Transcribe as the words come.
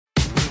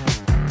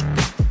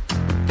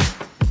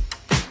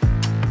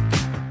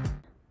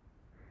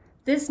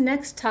This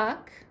next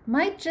talk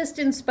might just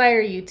inspire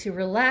you to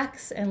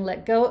relax and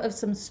let go of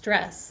some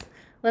stress.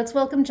 Let's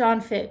welcome John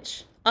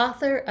Fitch,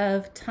 author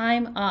of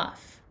Time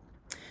Off.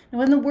 Now,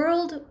 when the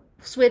world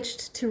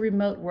switched to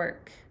remote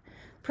work,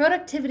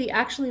 productivity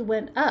actually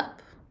went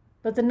up,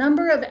 but the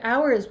number of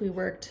hours we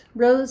worked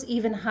rose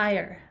even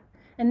higher.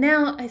 And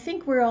now I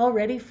think we're all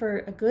ready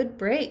for a good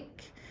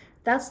break.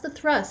 That's the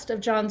thrust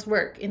of John's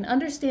work in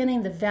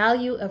understanding the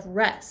value of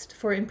rest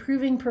for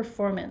improving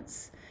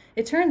performance.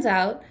 It turns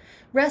out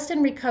rest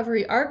and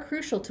recovery are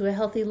crucial to a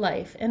healthy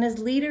life, and as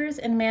leaders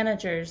and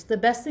managers, the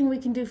best thing we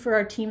can do for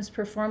our team's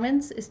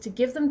performance is to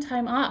give them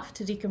time off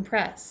to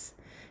decompress.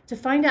 To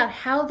find out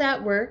how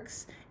that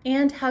works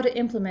and how to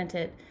implement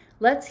it,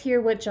 let's hear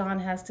what John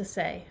has to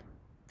say.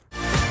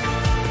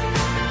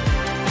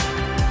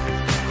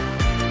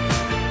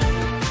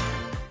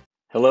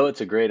 Hello, it's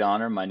a great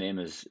honor. My name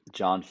is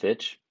John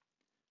Fitch.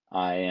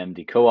 I am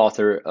the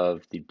co-author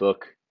of the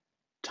book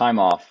Time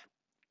Off.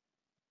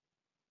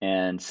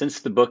 And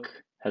since the book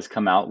has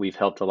come out, we've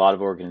helped a lot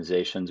of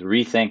organizations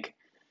rethink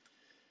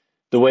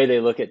the way they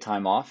look at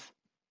time off,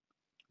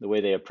 the way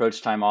they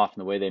approach time off,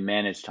 and the way they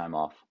manage time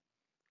off.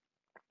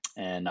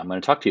 And I'm going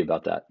to talk to you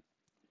about that.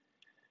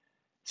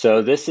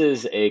 So this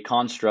is a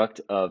construct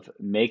of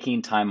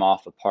making time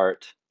off a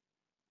part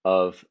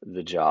of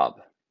the job.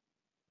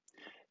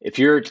 If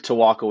you're to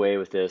walk away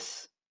with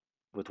this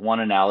with one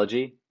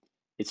analogy,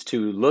 it's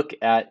to look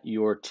at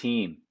your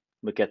team,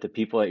 look at the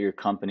people at your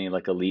company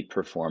like elite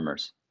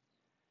performers.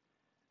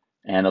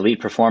 And elite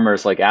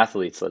performers, like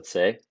athletes, let's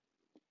say,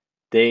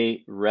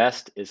 they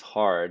rest as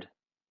hard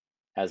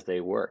as they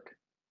work.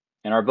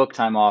 And our book,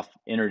 Time Off,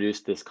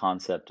 introduced this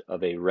concept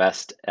of a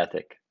rest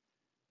ethic.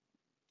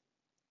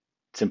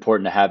 It's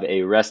important to have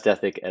a rest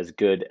ethic as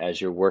good as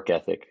your work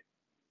ethic.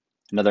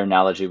 Another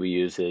analogy we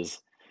use is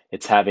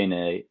it's having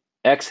a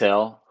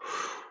exhale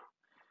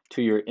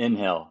to your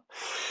inhale.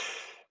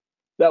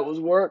 That was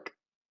work.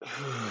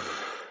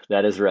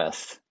 That is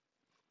rest.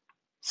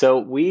 So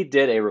we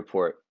did a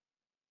report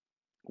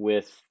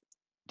with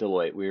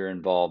Deloitte. We were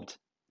involved,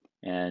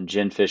 and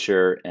Jen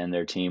Fisher and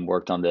their team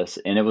worked on this,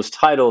 and it was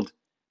titled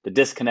The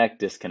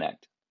Disconnect.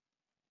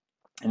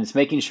 And it's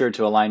making sure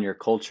to align your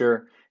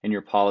culture and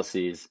your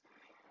policies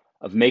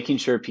of making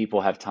sure people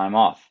have time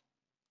off.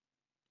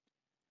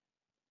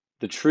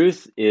 The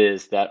truth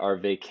is that our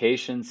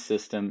vacation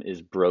system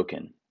is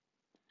broken.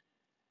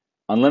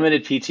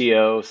 Unlimited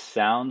PTO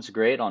sounds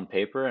great on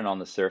paper and on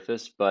the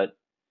surface, but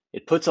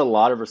it puts a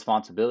lot of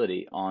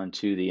responsibility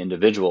onto the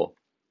individual.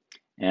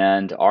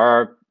 And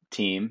our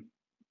team,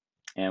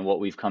 and what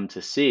we've come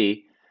to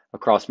see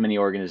across many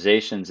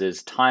organizations,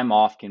 is time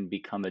off can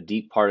become a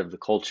deep part of the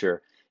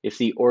culture if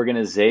the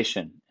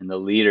organization and the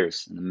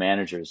leaders and the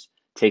managers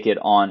take it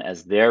on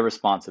as their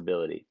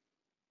responsibility.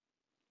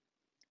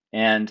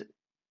 And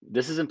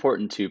this is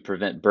important to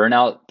prevent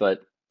burnout, but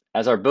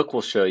as our book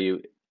will show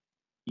you,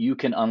 you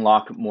can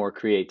unlock more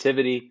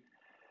creativity,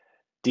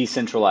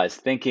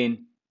 decentralized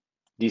thinking,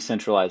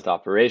 decentralized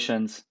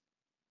operations,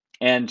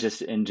 and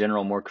just in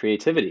general, more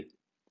creativity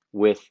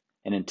with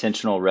an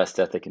intentional rest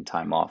ethic and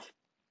time off.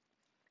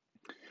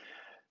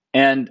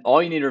 And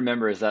all you need to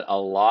remember is that a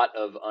lot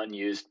of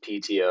unused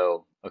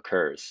PTO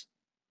occurs.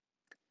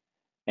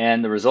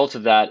 And the result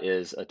of that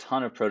is a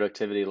ton of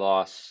productivity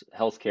loss,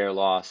 healthcare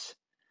loss,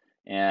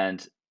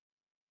 and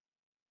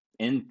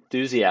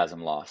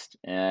enthusiasm lost.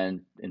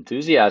 And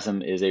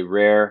enthusiasm is a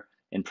rare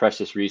and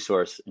precious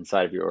resource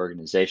inside of your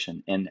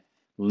organization. And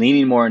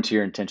leaning more into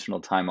your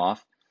intentional time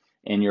off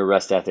and your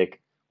rest ethic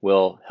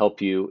will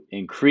help you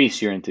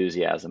increase your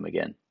enthusiasm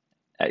again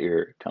at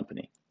your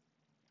company.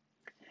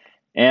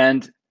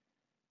 And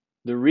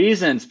the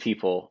reasons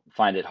people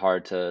find it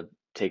hard to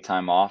take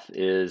time off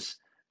is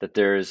that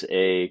there's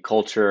a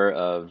culture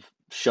of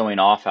showing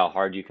off how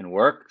hard you can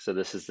work. So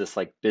this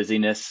like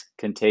busyness,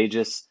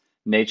 contagious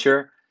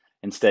nature.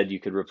 Instead, you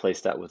could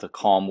replace that with a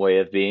calm way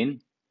of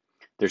being.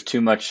 There's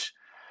too much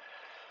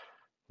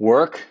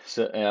work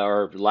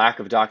or lack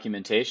of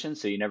documentation,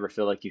 so you never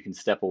feel like you can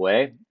step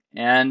away.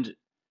 And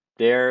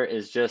there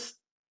is just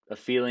a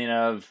feeling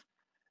of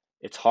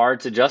it's hard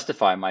to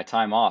justify my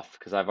time off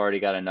because I've already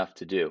got enough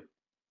to do.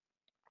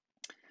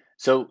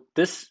 So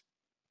this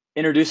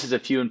introduces a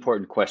few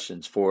important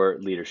questions for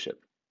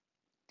leadership.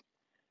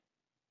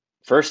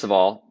 First of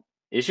all,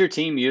 is your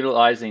team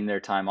utilizing their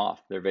time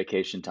off, their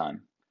vacation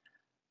time?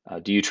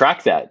 Do you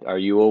track that? Are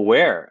you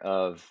aware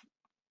of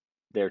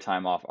their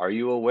time off? Are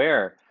you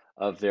aware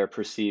of their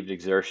perceived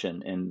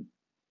exertion? And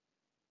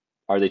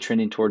are they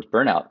trending towards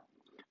burnout?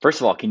 First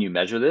of all, can you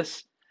measure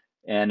this?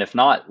 And if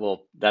not,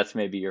 well, that's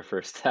maybe your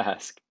first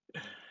task.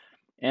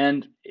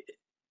 And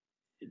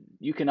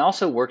you can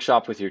also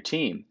workshop with your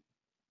team.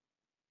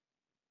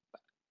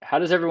 How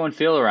does everyone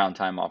feel around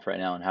time off right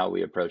now and how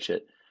we approach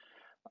it?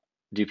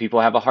 Do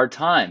people have a hard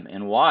time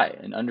and why?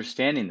 And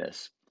understanding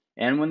this.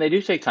 And when they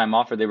do take time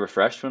off, are they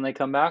refreshed when they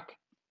come back?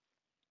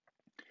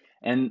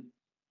 And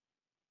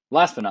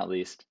last but not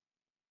least,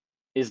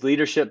 is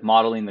leadership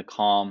modeling the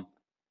calm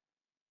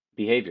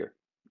behavior?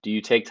 Do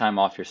you take time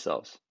off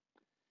yourselves?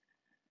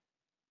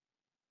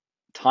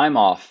 time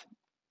off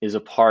is a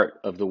part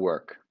of the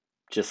work,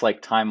 just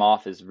like time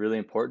off is really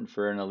important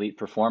for an elite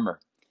performer,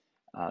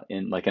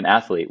 in like an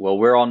athlete. Well,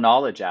 we're all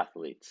knowledge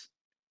athletes.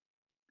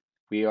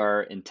 We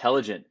are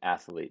intelligent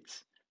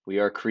athletes. We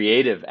are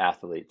creative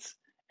athletes.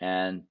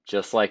 And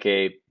just like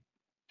a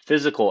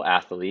physical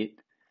athlete,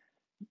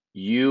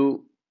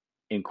 you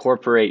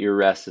incorporate your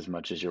rest as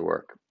much as your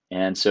work.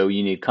 And so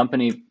you need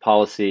company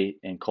policy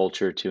and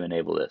culture to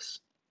enable this.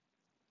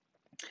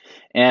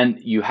 And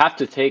you have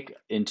to take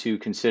into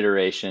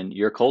consideration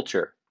your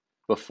culture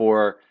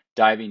before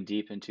diving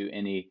deep into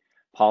any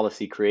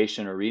policy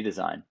creation or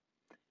redesign.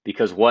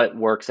 Because what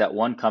works at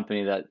one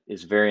company that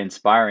is very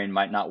inspiring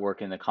might not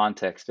work in the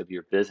context of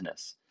your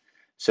business.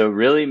 So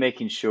really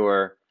making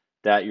sure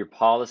that your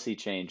policy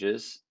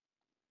changes,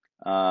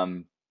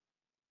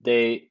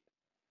 they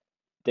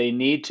they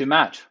need to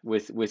match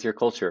with your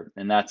culture,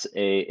 and that's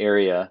a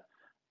area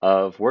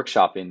of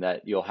workshopping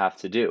that you'll have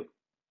to do.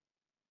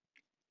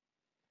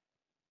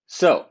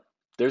 So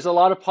there's a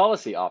lot of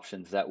policy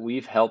options that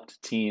we've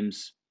helped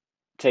teams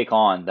take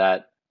on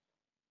that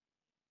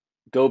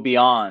go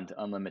beyond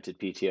unlimited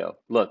PTO.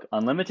 Look,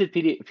 unlimited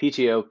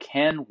PTO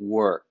can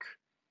work.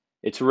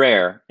 It's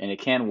rare and it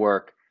can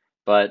work,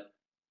 but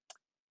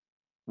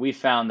we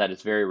found that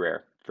it's very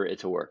rare for it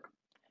to work.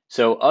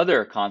 So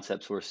other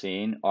concepts we're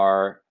seeing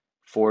are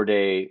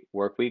 4-day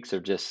work weeks, or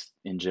just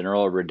in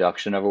general a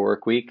reduction of a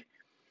work week,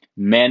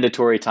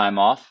 mandatory time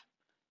off,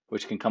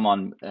 which can come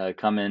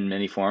in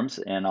many forms,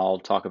 and I'll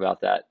talk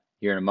about that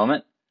here in a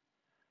moment.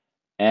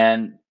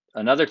 And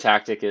another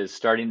tactic is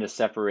starting to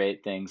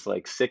separate things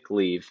like sick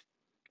leave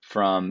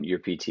from your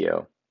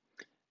PTO.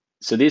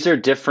 So these are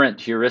different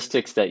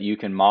heuristics that you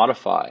can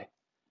modify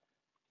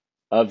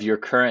of your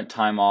current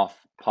time off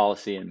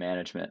policy and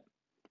management.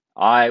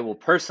 I will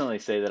personally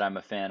say that I'm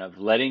a fan of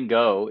letting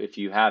go, if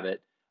you have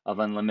it, of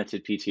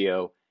unlimited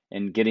PTO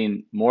and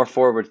getting more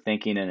forward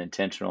thinking and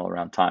intentional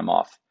around time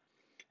off.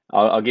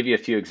 I'll give you a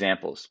few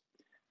examples.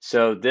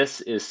 So this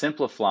is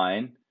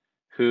Simplifying,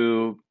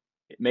 who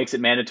makes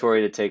it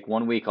mandatory to take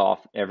 1 week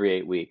off every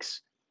 8 weeks.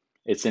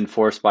 It's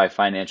enforced by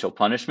financial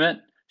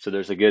punishment, so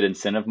there's a good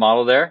incentive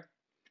model there.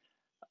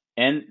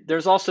 And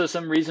there's also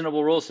some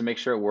reasonable rules to make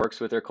sure it works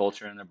with their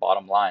culture and their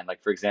bottom line.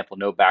 Like, for example,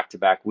 no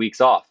back-to-back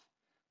weeks off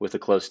with a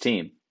close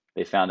team.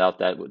 They found out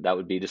that that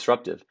would be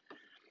disruptive.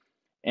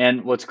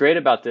 And what's great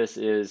about this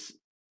is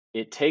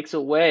it takes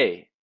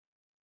away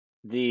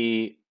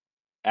the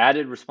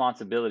added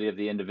responsibility of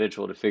the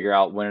individual to figure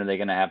out when are they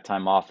going to have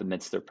time off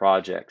amidst their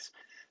projects.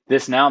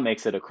 This now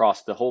makes it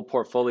across the whole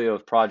portfolio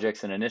of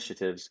projects and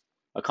initiatives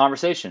a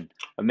conversation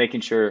of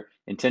making sure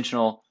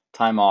intentional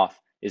time off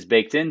is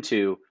baked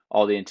into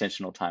all the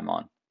intentional time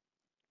on.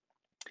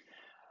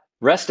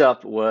 Rest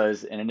Up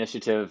was an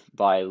initiative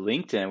by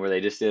LinkedIn where they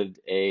just did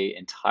an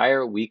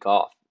entire week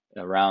off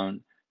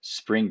around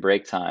spring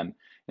break time.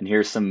 And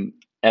here's some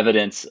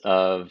evidence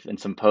of, and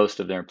some posts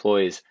of their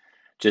employees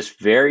just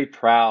very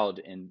proud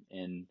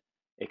and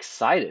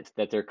excited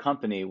that their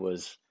company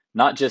was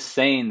not just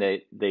saying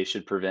that they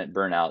should prevent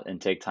burnout and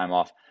take time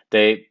off,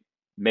 they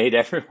made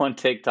everyone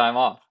take time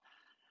off.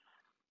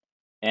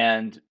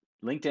 And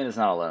LinkedIn is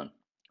not alone.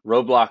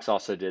 Roblox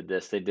also did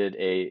this. They did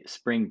a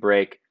spring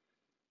break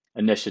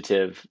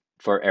initiative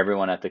for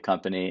everyone at the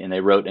company, and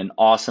they wrote an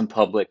awesome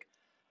public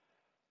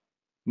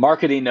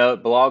marketing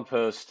note, blog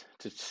post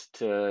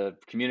to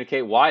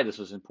communicate why this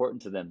was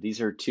important to them.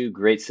 These are two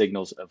great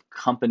signals of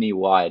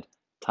company-wide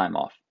time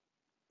off.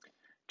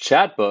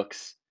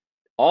 Chatbooks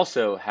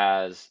also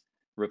has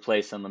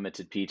replaced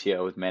unlimited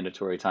PTO with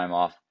mandatory time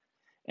off.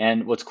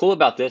 And what's cool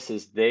about this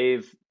is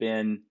they've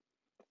been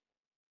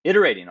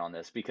iterating on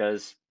this,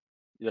 because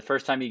the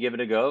first time you give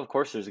it a go, of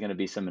course, there's going to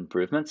be some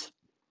improvements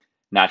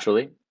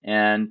naturally,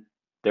 and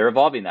they're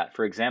evolving that.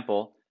 For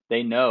example,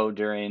 they know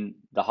during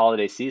the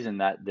holiday season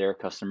that their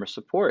customer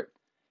support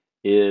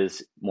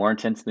is more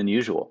intense than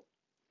usual.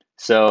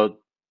 So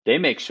they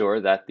make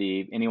sure that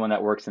anyone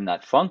that works in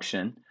that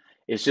function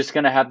is just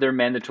going to have their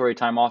mandatory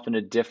time off in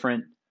a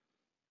different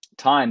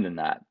time than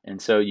that. And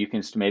so you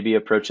can maybe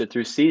approach it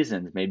through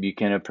seasons, maybe you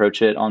can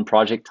approach it on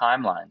project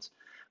timelines,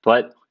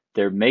 but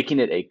they're making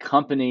it a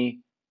company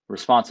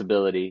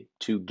responsibility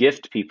to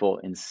gift people,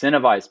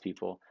 incentivize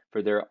people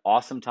for their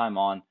awesome time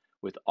on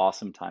with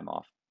awesome time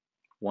off.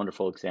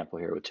 Wonderful example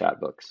here with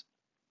Chatbooks.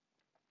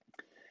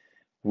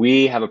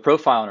 We have a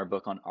profile in our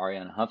book on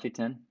Ariana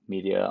Huffington,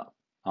 media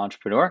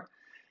entrepreneur.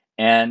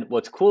 And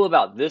what's cool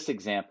about this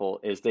example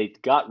is they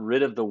got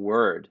rid of the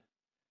word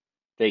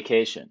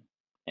vacation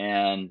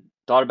and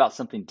thought about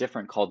something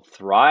different called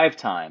Thrive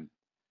Time,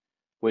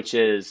 which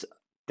is,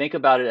 think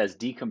about it as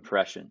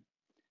decompression.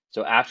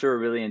 So after a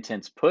really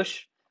intense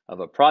push of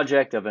a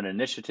project, of an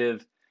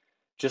initiative,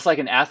 just like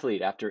an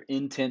athlete after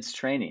intense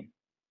training,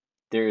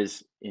 there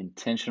is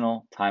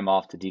intentional time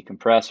off to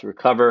decompress,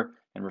 recover,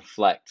 and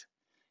reflect.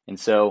 And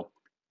so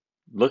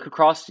look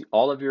across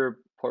all of your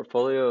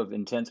portfolio of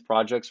intense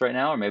projects right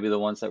now, or maybe the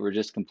ones that were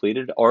just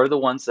completed, or the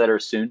ones that are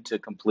soon to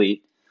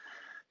complete.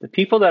 The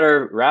people that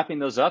are wrapping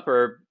those up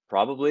are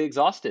probably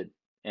exhausted.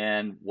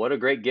 And what a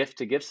great gift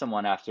to give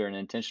someone after an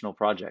intentional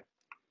project.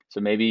 So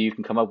maybe you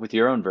can come up with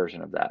your own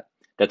version of that.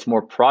 That's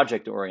more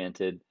project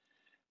oriented,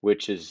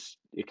 which is,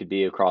 it could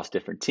be across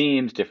different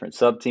teams, different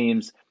sub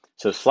teams.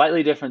 So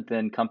slightly different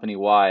than company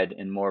wide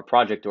and more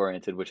project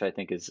oriented, which I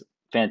think is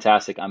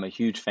fantastic. I'm a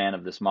huge fan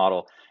of this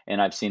model,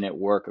 and I've seen it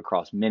work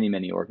across many,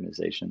 many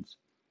organizations.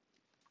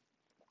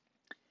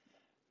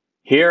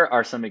 Here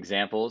are some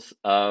examples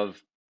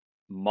of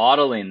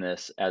modeling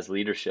this as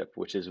leadership,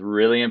 which is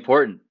really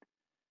important.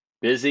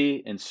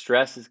 Busy and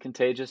stress is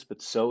contagious,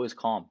 but so is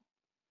calm.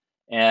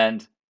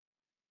 And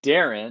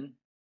Darren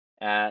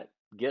at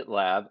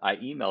GitLab, I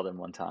emailed him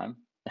one time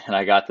and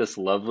I got this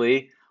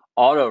lovely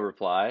auto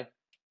reply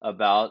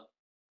about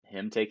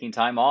him taking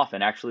time off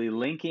and actually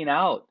linking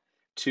out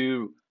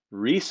to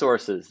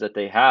resources that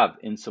they have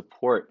in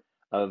support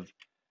of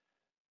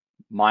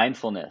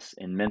mindfulness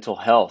and mental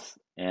health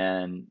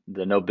and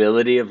the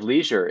nobility of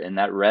leisure, and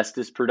that rest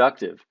is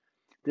productive.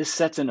 This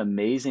sets an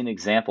amazing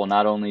example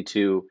not only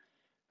to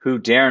who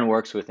Darren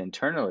works with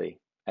internally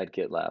at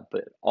GitLab,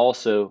 but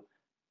also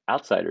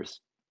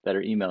outsiders that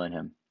are emailing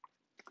him.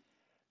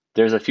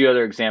 There's a few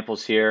other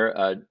examples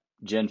here.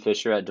 Jen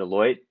Fisher at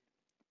Deloitte,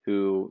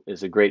 who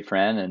is a great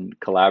friend and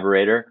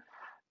collaborator.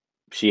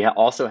 She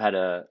also had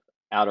a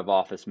out of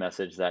office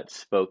message that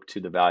spoke to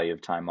the value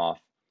of time off.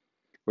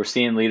 We're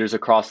seeing leaders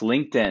across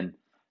LinkedIn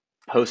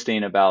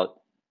posting about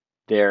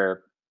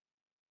their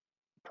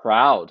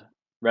proud,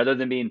 rather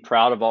than being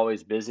proud of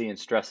always busy and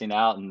stressing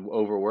out and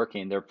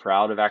overworking, they're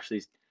proud of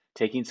actually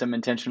taking some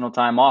intentional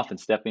time off and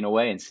stepping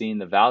away and seeing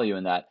the value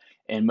in that,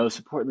 and most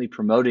importantly,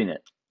 promoting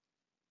it.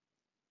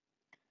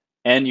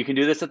 And you can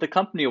do this at the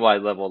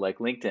company-wide level, like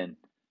LinkedIn,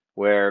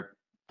 where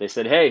they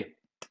said, hey,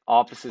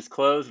 office is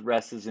closed,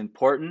 rest is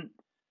important,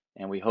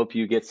 and we hope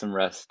you get some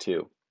rest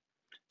too.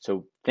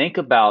 So think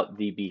about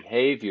the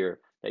behavior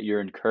that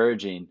you're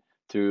encouraging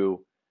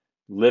through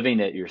living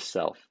it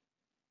yourself.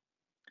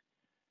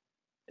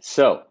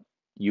 So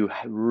you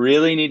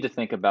really need to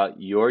think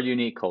about your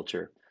unique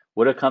culture.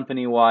 Would a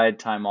company-wide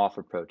time off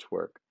approach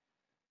work?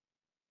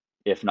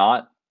 If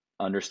not,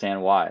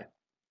 understand why.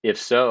 If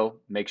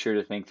so, make sure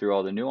to think through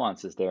all the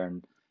nuances there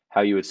and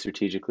how you would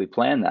strategically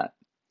plan that.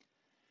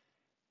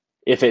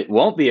 If it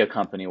won't be a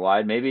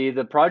company-wide, maybe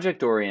the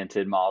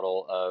project-oriented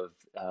model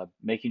of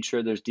making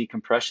sure there's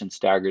decompression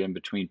staggered in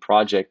between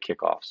project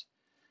kickoffs.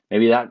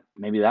 Maybe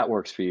that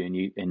works for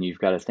you, and you've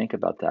got to think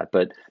about that.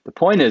 But the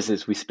point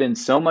is we spend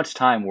so much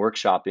time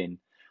workshopping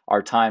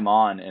our time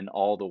on and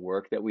all the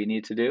work that we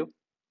need to do.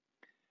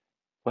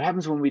 What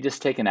happens when we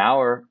just take an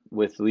hour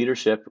with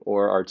leadership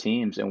or our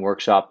teams and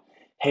workshop,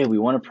 hey, we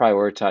want to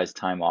prioritize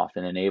time off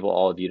and enable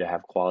all of you to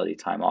have quality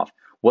time off.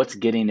 What's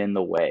getting in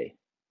the way?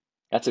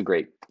 That's a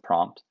great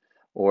prompt.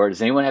 Or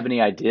does anyone have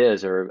any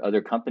ideas or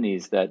other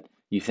companies that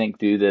you think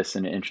do this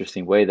in an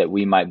interesting way that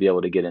we might be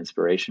able to get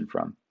inspiration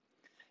from?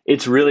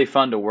 It's really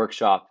fun to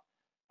workshop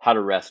how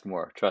to rest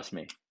more, trust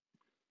me.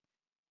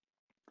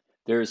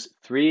 There's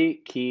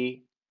 3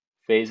 key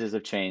phases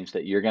of change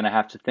that you're going to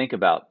have to think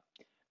about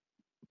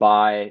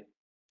by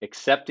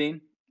accepting,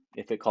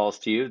 if it calls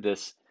to you,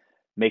 this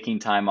making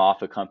time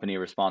off a company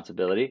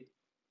responsibility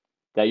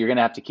that you're going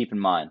to have to keep in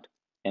mind.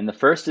 And the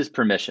first is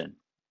permission.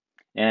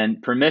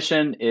 And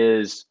permission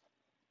is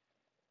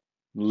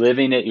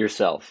living it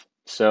yourself.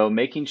 So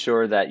making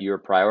sure that you're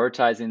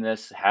prioritizing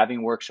this,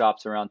 having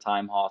workshops around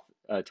time off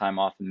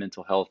and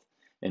mental health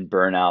and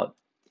burnout,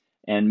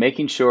 and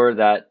making sure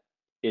that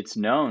it's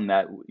known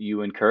that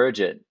you encourage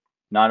it,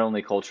 not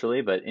only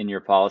culturally, but in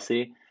your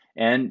policy.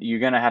 And you're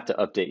going to have to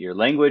update your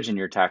language and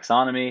your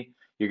taxonomy.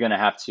 You're going to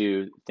have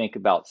to think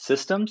about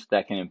systems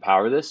that can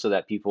empower this so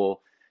that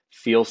people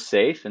feel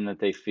safe and that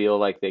they feel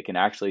like they can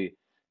actually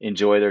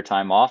enjoy their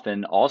time off.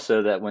 And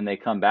also that when they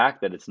come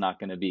back, that it's not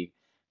going to be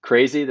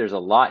crazy. There's a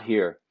lot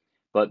here,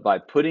 but by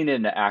putting it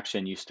into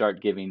action, you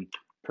start giving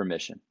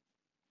permission.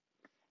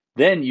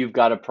 Then you've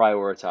got to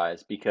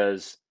prioritize,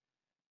 because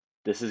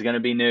this is going to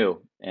be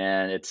new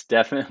and it's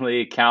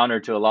definitely counter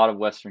to a lot of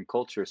Western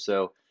culture.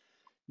 So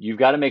you've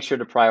got to make sure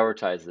to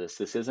prioritize this.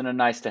 This isn't a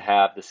nice to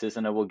have. This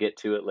isn't a we'll get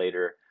to it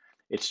later.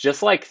 It's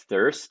just like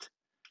thirst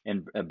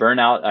and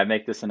burnout. I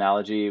make this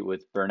analogy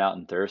with burnout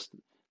and thirst.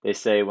 They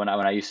say when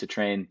I used to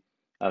train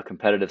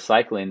competitive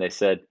cycling, they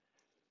said,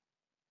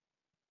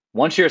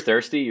 once you're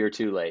thirsty, you're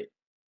too late.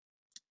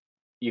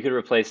 You could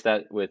replace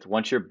that with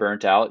once you're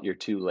burnt out, you're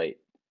too late.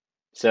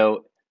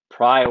 So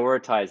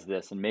prioritize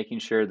this and making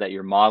sure that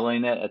you're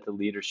modeling it at the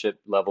leadership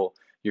level.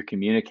 You're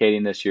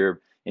communicating this,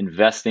 you're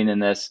investing in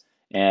this,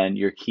 and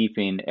you're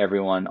keeping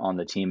everyone on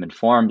the team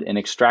informed and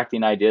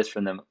extracting ideas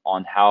from them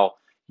on how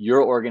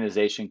your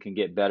organization can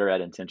get better at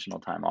intentional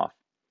time off.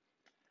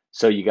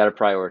 So you got to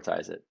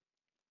prioritize it.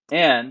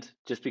 And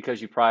just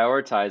because you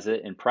prioritize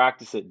it and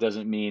practice it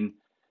doesn't mean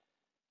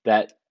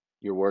that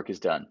your work is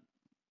done.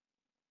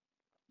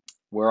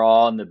 We're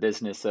all in the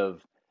business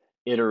of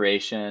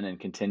iteration and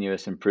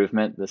continuous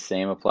improvement. The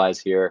same applies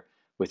here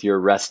with your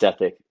rest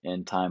ethic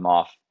and time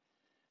off.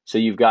 So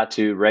you've got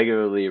to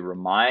regularly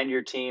remind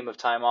your team of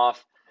time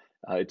off.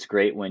 It's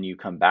great when you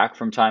come back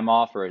from time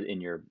off or in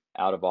your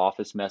out of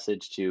office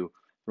message to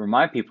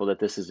remind people that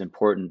this is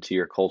important to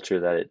your culture,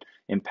 that it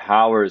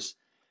empowers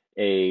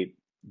a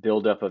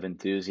buildup of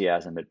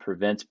enthusiasm, it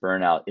prevents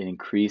burnout, it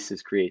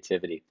increases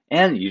creativity,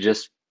 and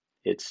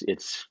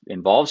it's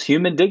involves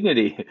human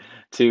dignity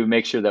to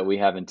make sure that we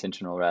have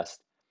intentional rest.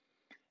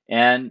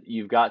 And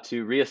you've got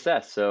to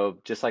reassess. So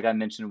just like I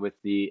mentioned with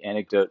the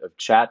anecdote of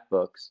chat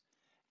books,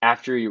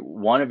 after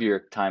one of your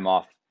time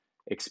off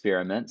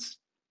experiments,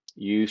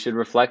 you should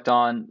reflect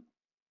on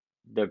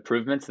the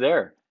improvements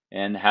there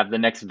and have the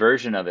next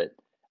version of it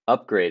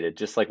upgraded,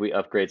 just like we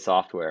upgrade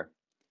software.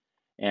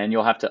 And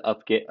you'll have to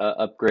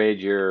upgrade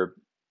your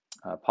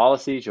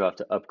policies. You'll have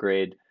to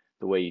upgrade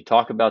the way you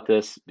talk about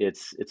this.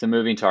 It's a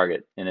moving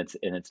target, and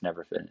it's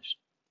never finished.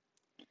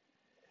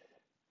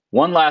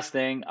 One last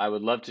thing I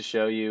would love to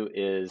show you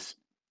is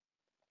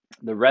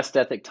the rest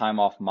ethic time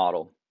off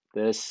model.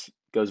 This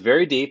goes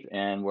very deep,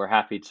 and we're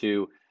happy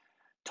to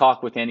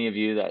talk with any of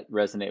you that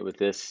resonate with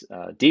this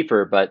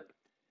deeper, but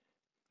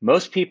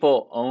most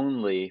people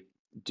only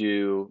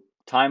do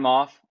time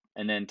off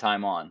and then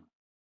time on,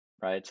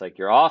 right? It's like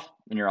you're off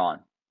and you're on.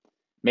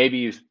 Maybe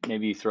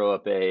you throw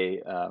up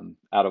a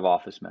out of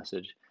office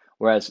message.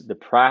 Whereas the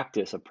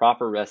practice, a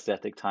proper rest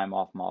ethic time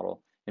off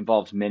model,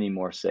 involves many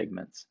more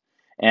segments.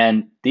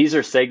 And these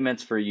are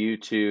segments for you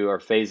to,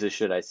 or phases,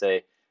 should I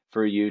say,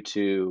 for you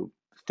to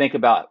think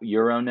about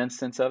your own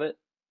instance of it,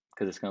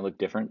 because it's going to look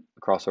different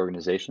across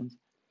organizations.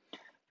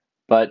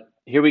 But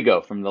here we go.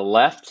 From the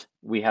left,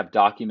 we have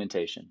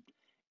documentation.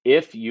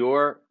 If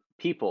your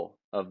people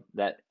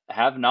that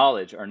have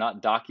knowledge are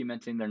not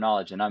documenting their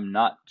knowledge, and I'm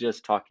not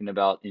just talking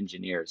about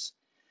engineers.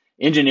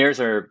 Engineers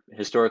are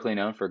historically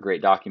known for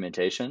great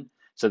documentation,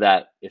 so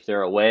that if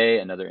they're away,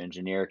 another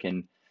engineer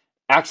can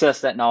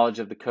access that knowledge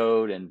of the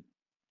code and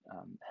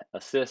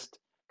assist,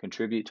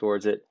 contribute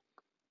towards it.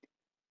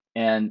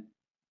 And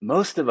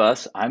most of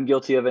us, I'm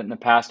guilty of it in the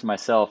past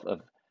myself,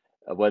 of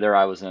whether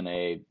I was in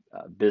a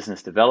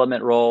business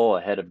development role,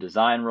 a head of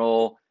design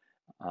role,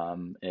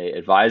 a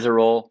advisor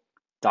role,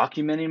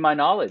 documenting my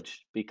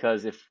knowledge,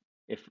 because if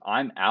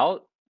I'm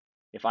out,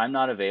 if I'm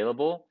not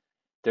available,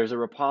 there's a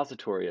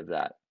repository of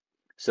that.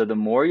 So the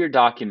more you're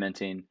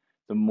documenting,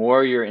 the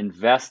more you're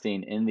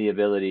investing in the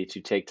ability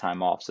to take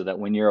time off, so that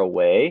when you're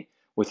away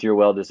with your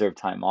well-deserved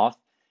time off,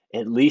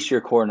 at least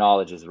your core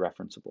knowledge is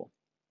referenceable.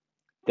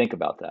 Think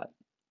about that.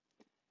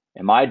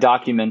 Am I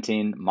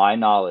documenting my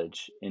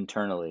knowledge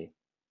internally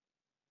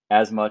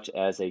as much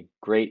as a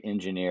great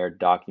engineer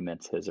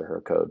documents his or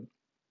her code?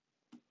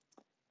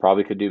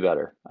 Probably could do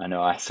better. I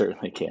know I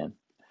certainly can.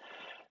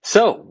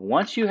 So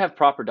once you have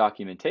proper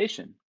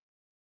documentation,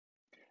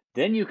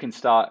 then you can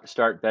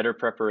start better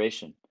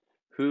preparation.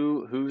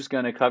 Who's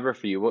going to cover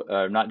for you?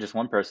 Not just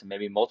one person,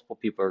 maybe multiple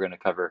people are going to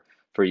cover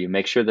for you.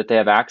 Make sure that they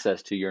have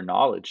access to your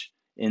knowledge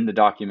in the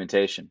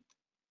documentation.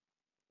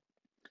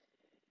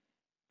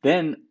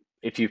 Then,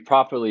 if you've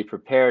properly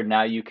prepared,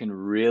 now you can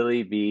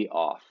really be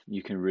off.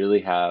 You can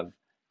really have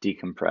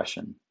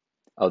decompression.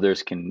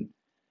 Others can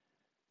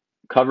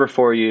cover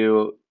for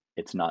you.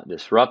 It's not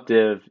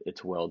disruptive.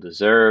 It's well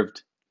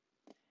deserved.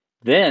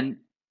 Then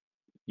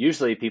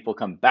usually people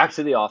come back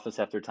to the office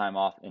after time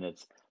off, and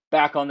it's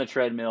back on the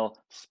treadmill,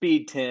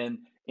 speed 10,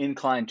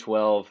 incline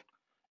 12,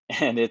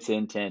 and it's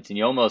intense, and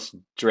you almost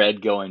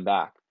dread going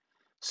back.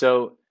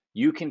 So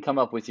you can come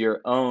up with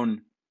your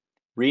own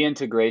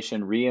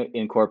reintegration,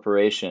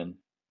 reincorporation,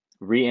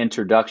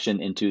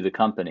 reintroduction into the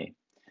company.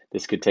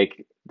 This could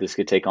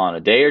take on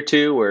a day or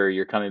two where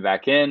you're coming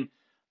back in,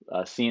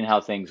 seeing how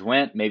things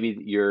went. Maybe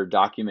your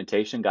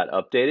documentation got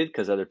updated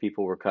because other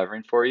people were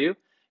covering for you,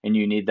 and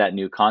you need that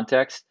new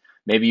context.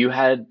 Maybe you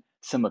had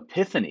some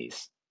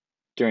epiphanies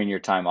during your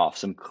time off,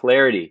 some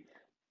clarity,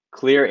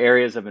 clear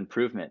areas of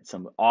improvement,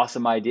 some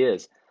awesome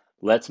ideas.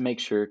 Let's make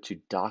sure to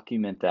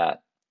document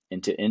that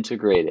and to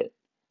integrate it,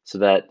 so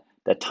that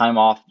that time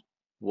off,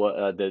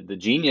 the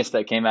genius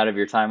that came out of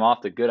your time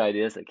off, the good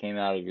ideas that came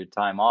out of your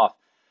time off,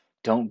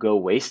 don't go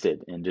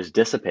wasted and just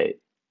dissipate.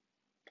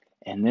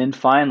 And then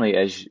finally,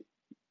 as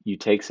you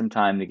take some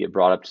time to get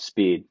brought up to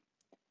speed,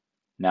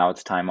 now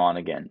it's time on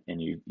again,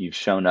 and you've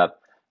shown up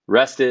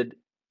rested,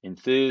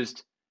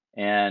 enthused,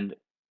 and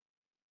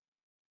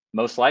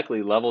most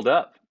likely leveled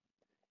up.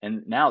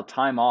 And now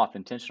time off,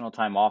 intentional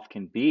time off,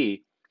 can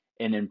be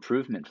an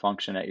improvement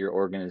function at your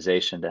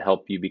organization to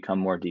help you become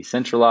more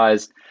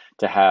decentralized,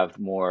 to have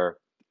more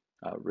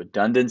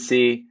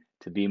redundancy,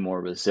 to be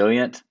more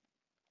resilient.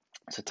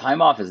 So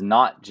time off is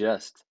not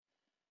just,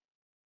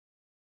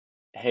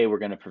 hey, we're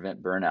going to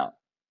prevent burnout.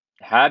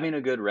 Having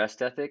a good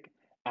rest ethic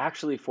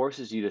actually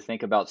forces you to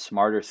think about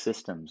smarter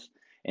systems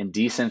and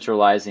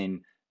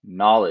decentralizing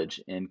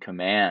knowledge and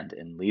command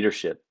and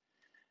leadership.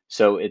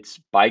 So it's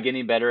by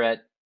getting better at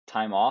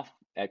time off,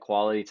 at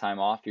quality time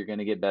off, you're going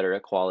to get better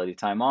at quality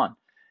time on.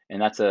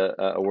 And that's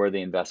a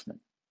worthy investment.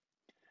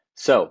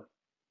 So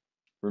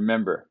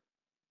remember,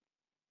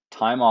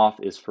 time off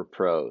is for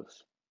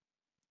pros.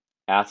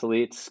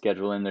 Athletes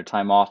schedule in their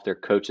time off. Their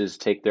coaches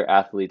take their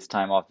athletes'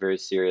 time off very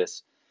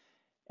serious.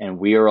 And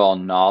we are all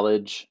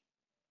knowledge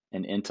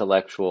and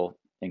intellectual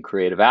and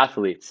creative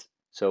athletes.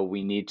 So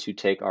we need to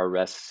take our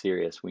rest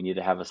serious. We need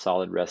to have a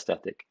solid rest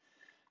ethic.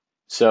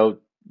 So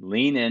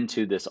lean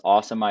into this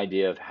awesome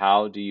idea of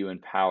how do you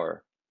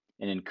empower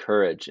and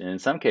encourage, and in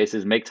some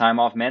cases, make time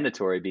off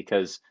mandatory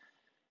because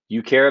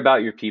you care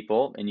about your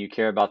people and you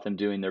care about them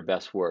doing their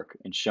best work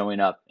and showing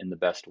up in the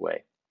best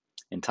way.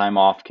 And time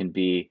off can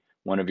be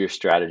one of your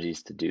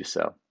strategies to do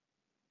so.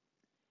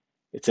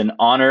 It's an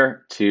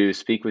honor to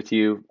speak with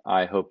you.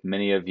 I hope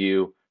many of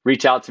you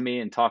reach out to me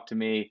and talk to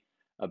me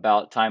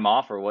about time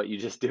off or what you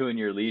just do in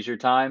your leisure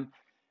time.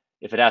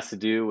 If it has to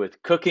do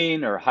with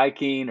cooking or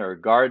hiking or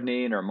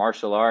gardening or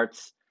martial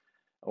arts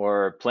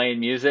or playing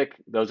music,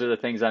 those are the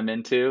things I'm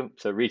into.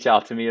 So reach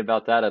out to me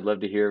about that. I'd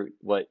love to hear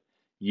what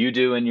you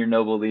do in your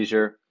noble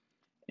leisure.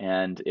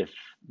 And if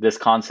this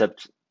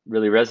concept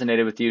really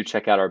resonated with you,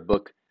 check out our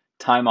book,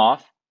 Time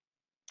Off.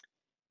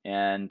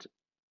 And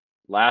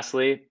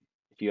lastly,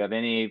 if you have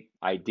any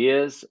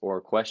ideas or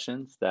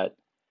questions that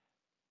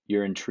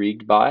you're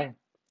intrigued by,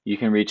 you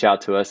can reach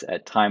out to us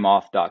at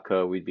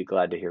timeoff.co. We'd be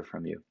glad to hear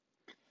from you.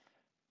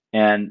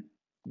 And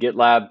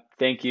GitLab,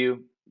 thank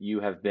you. You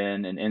have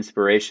been an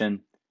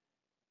inspiration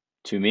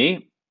to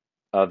me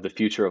of the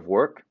future of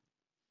work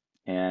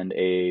and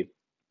a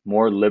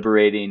more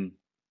liberating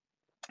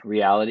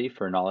reality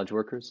for knowledge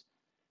workers.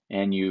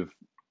 And you've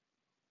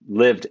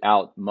lived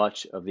out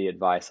much of the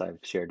advice I've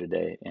shared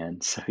today.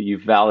 And so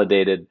you've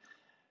validated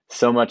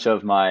so much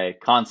of my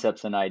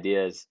concepts and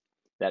ideas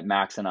that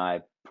Max and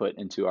I put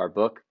into our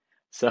book.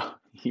 So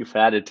you've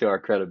added to our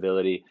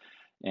credibility,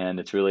 and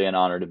it's really an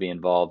honor to be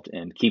involved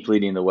and keep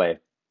leading the way.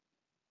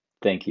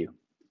 Thank you.